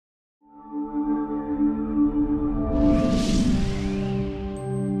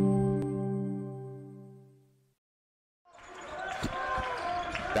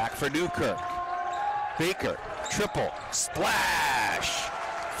for Newkirk. Baker, triple, splash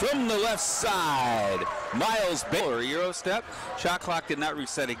from the left side. Miles Baker, Euro step. Shot clock did not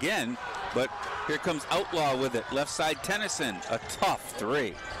reset again, but here comes Outlaw with it. Left side Tennyson, a tough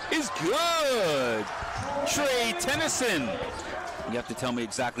three. Is good. Trey Tennyson. You have to tell me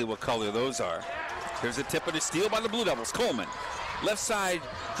exactly what color those are. Here's a tip and a steal by the Blue Devils. Coleman, left side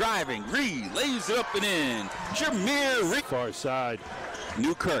driving. Reed lays it up and in. Jameer Reed. Far side.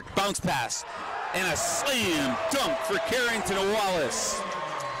 Newkirk, bounce pass, and a slam dunk for Carrington Wallace.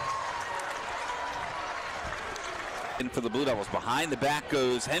 And for the Blue Devils, behind the back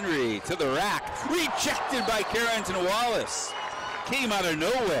goes Henry to the rack. Rejected by Carrington Wallace. Came out of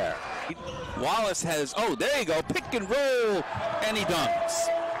nowhere. Wallace has, oh, there you go, pick and roll, and he dunks.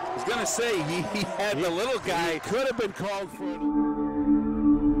 I was going to say, he had the little guy. He could have been called for it.